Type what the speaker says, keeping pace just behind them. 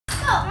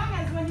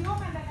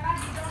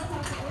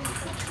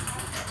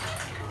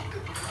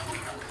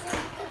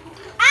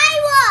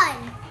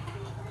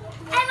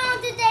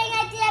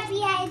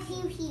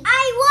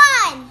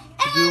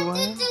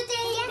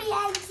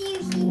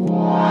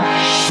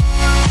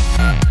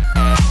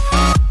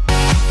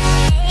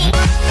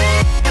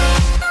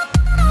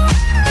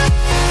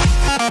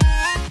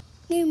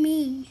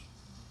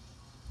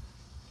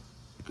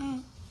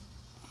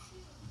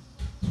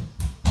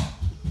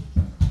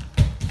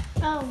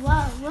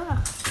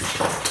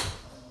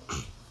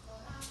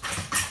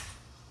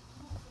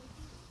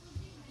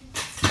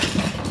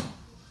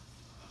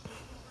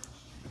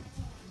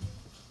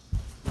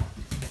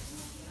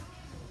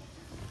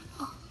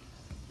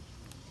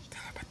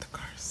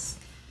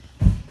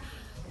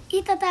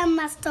Either them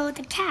must stole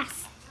the cat.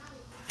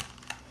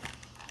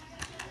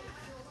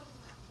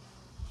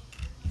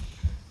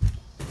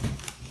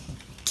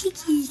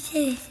 Kiki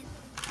says.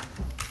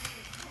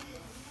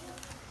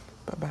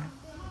 Bye-bye.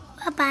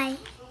 Bye-bye.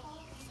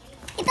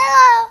 Ito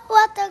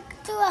water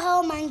to a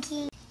whole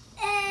monkey.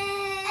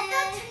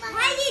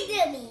 How you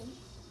doing?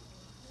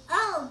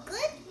 Oh,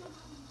 good.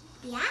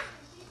 Yeah?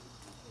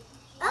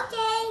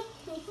 Okay.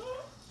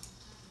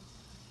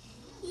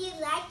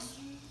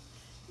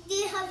 Do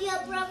you have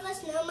your brother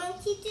Snow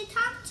Monkey to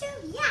talk to?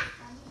 Yeah.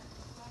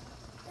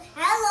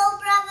 Hello,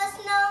 brother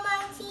Snow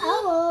Monkey.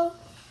 Hello.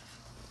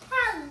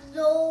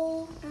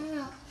 Hello.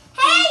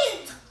 Hey,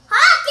 you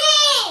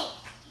talking!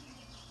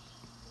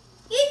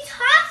 You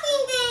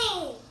talking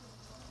thing!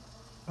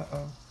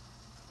 Uh-oh.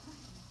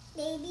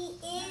 Baby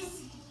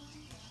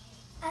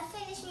I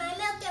finished my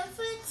milk and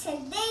fruits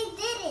and they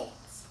didn't.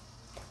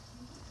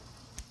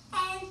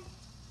 And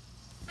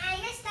I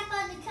messed up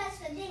all the cuts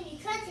for them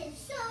because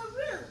it's so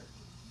rude.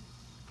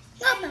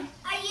 Mama,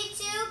 are you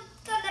two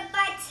gonna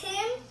bite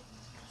him?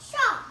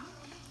 Sure.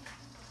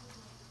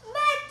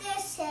 But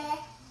they said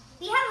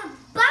we have a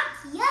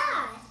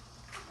backyard.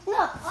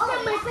 No,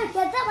 my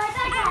clothes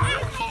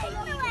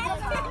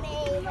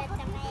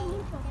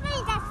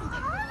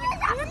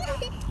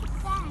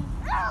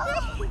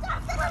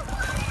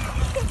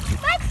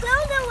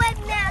are wet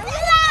now.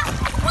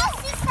 My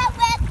sister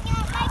wet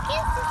now. My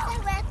sister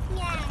wet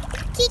now.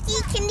 Kiki,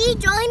 can you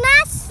join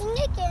us? Can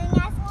you join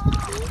us,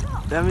 Kiki?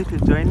 Do you want me to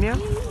join you?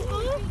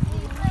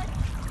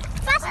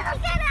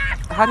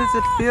 How does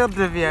it feel,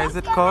 Divya? Is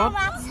it cold?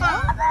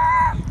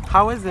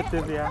 How is it,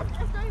 Divya?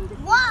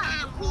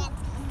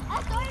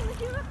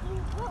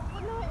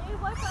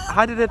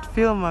 How did it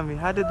feel, Mommy?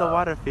 How did the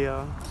water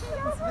feel?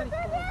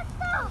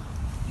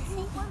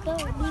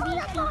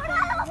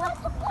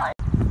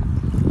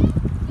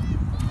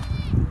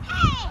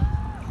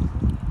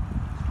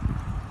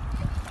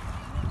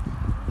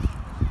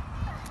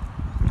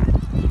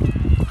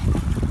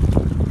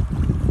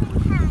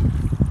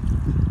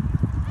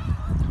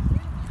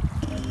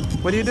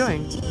 What are you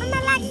doing? I'm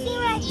relaxing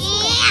right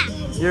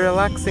here. You're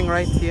relaxing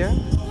right here?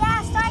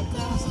 Yeah, so I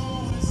can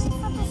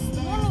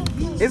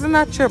swimming. Isn't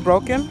that chair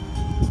broken?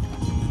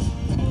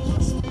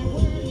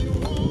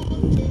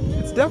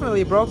 It's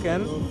definitely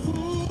broken. No,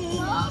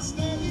 it's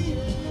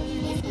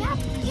not.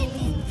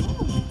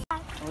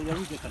 Oh, yeah,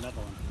 we get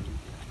another one.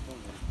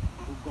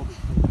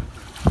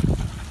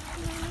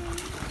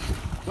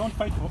 Don't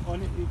fight for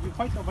only. If you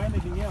fight over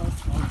anything else,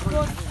 I'll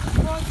throw it.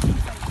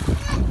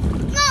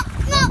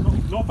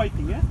 No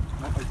fighting, yeah?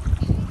 No fighting.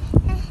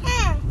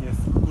 Yes,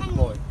 good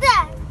boy.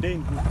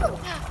 Dane, good boy.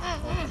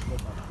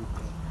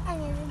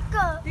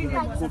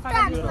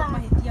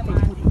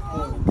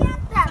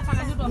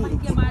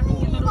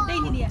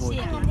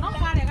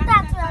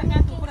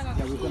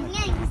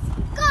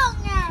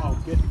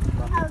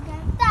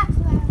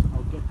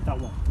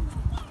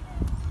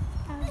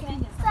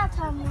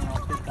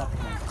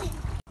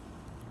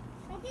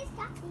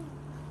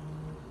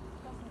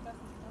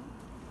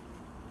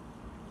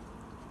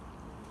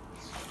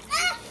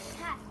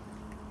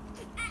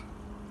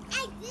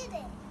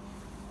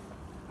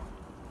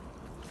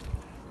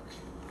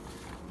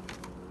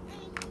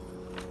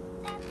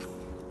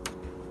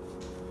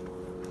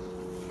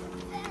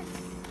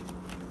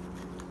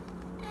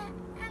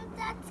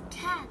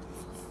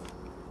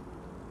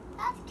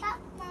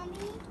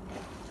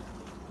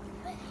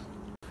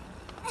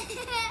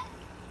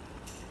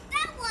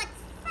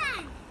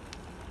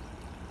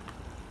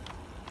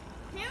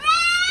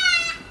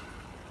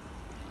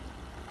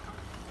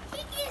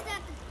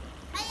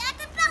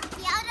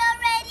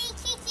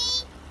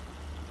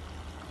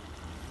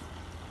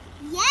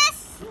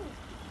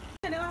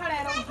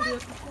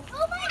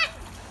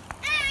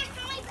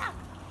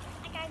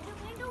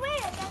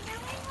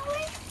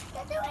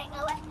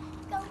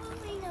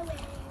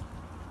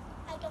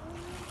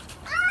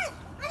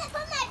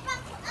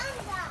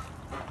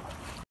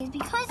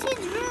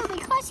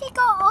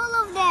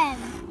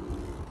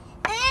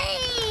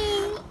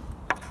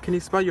 Can you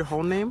spell your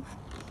whole name?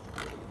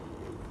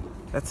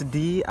 That's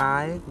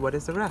D-I. What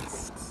is the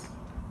rest?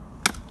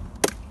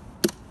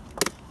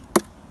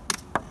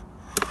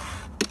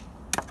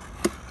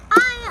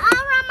 I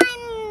wrote my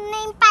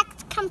name back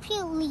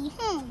completely.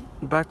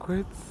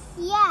 Backwards?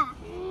 Yeah.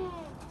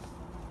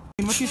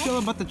 What do you feel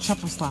about the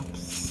Chopper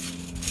Slaps?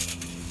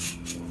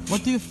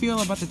 What do you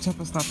feel about the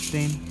Chopper Slaps,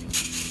 Dane?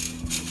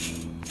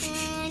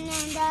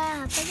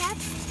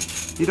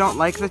 You don't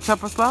like the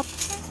Chopper Slaps?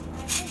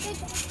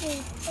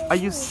 Are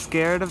you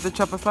scared of the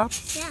Chopper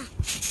Slaps? Yeah.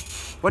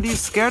 What are you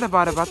scared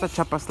about the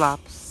Chopper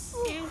Slaps?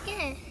 I'm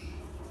scared.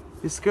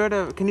 You're scared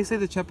of... Can you say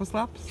the Chopper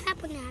Slaps?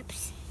 Chopper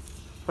naps.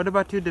 What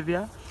about you,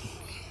 Divya?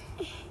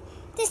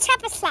 The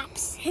Chopper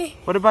Slaps.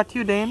 What about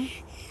you, Dane?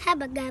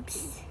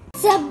 Habagabs.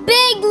 It's a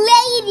big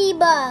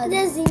ladybug.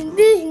 There's a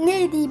big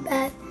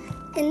ladybug.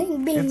 And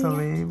then big. It's a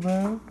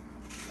ladybug?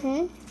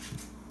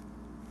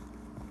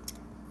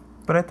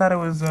 But I thought it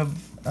was a...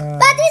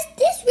 But it's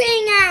this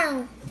way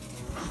now.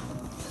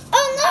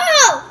 Oh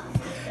no!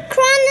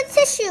 Cry on the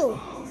tissue.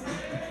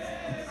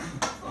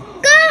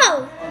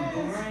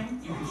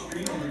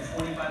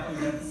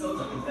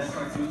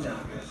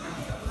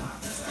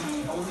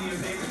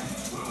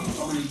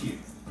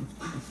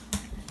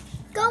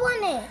 Go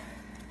on it.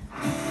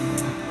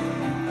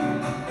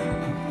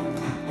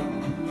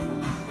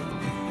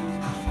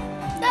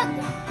 Look.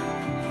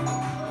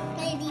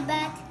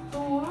 Ladybug.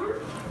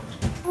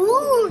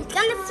 Ooh, it's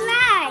gonna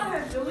fly.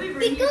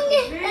 We're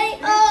gonna fly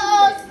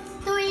all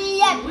 3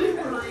 left.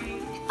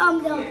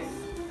 No.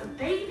 A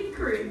baby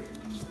crib.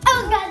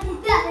 Oh God,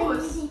 it's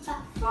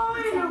that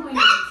Finally.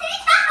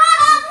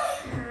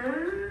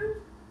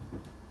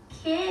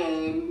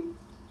 Ken.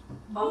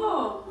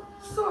 Oh,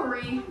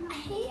 sorry.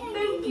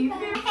 Thank you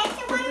very much. Catch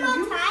it one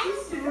more time.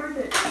 Consider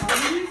that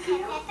I miss you.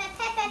 I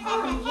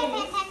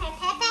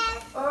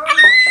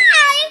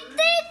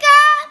think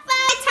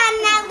my turn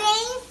now,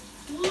 Dane.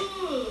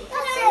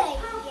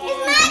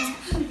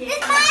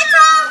 It's my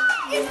turn.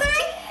 It's my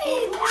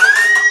turn.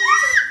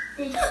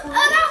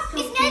 Oh no,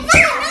 it's not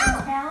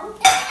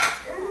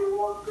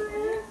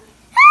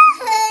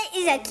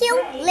It's a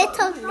cute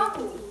little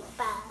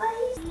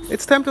ladybug.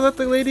 It's time to let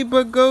the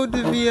ladybug go,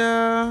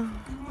 Divya.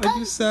 Are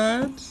you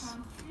sad?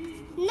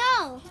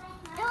 No,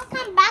 it'll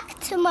come back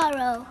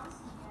tomorrow.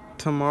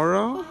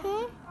 Tomorrow?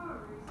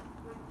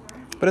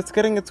 But it's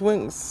getting its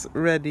wings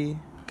ready.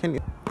 Can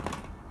you?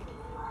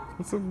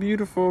 It's so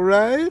beautiful,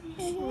 right?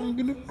 I'm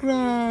gonna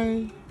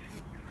cry.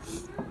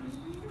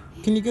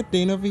 Can you get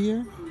Dane over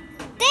here?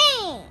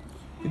 Dane!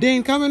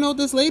 Dane, come and hold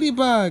this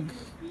ladybug.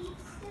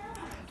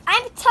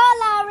 I'm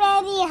tall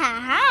already,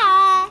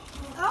 haha.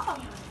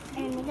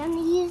 And we're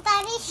gonna use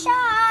daddy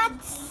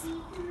shots.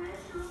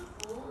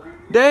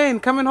 Dane,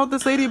 come and hold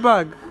this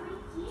ladybug.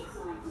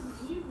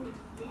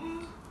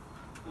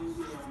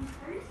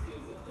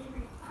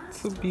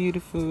 So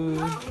beautiful.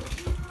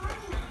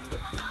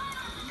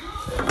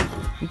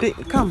 Dane,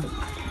 come.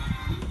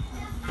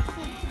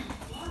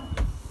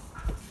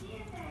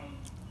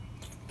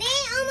 They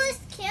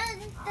almost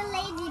killed the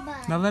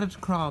ladybug. Now let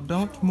it crawl.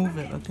 Don't move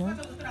it, okay?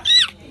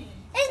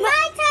 It's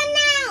my turn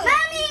now.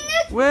 Mommy,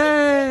 look.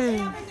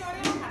 Wait.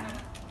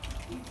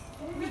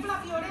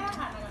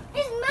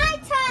 It's my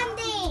turn,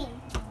 Dane.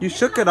 You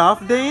shook it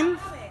off, Dane?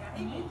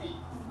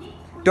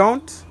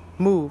 Don't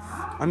move.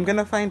 I'm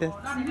gonna find it.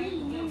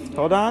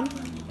 Hold on.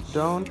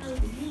 Don't.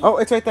 Oh,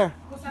 it's right there.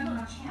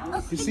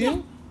 You see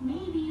it?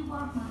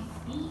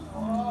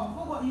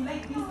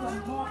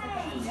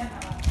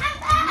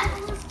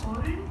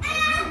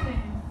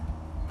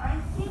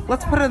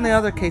 Let's put it in the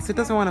other case. It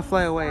doesn't want to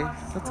fly away.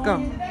 Let's go.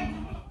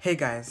 Hey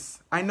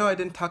guys, I know I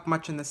didn't talk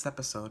much in this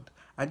episode.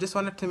 I just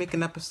wanted to make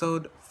an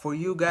episode for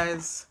you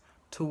guys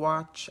to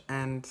watch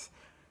and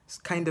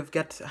kind of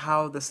get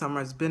how the summer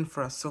has been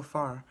for us so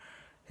far.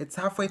 It's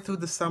halfway through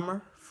the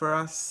summer for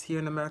us here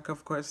in America,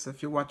 of course,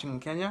 if you're watching in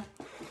Kenya.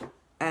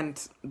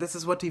 And this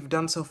is what we've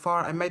done so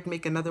far. I might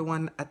make another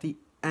one at the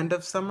end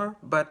of summer,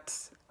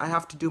 but I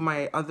have to do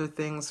my other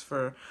things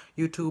for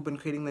YouTube and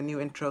creating the new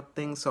intro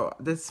thing, so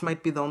this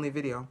might be the only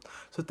video.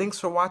 So thanks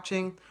for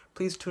watching.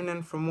 Please tune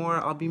in for more.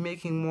 I'll be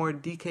making more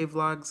DK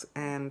vlogs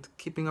and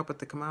keeping up with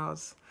the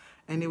Kamaus.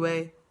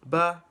 Anyway,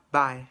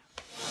 bye-bye.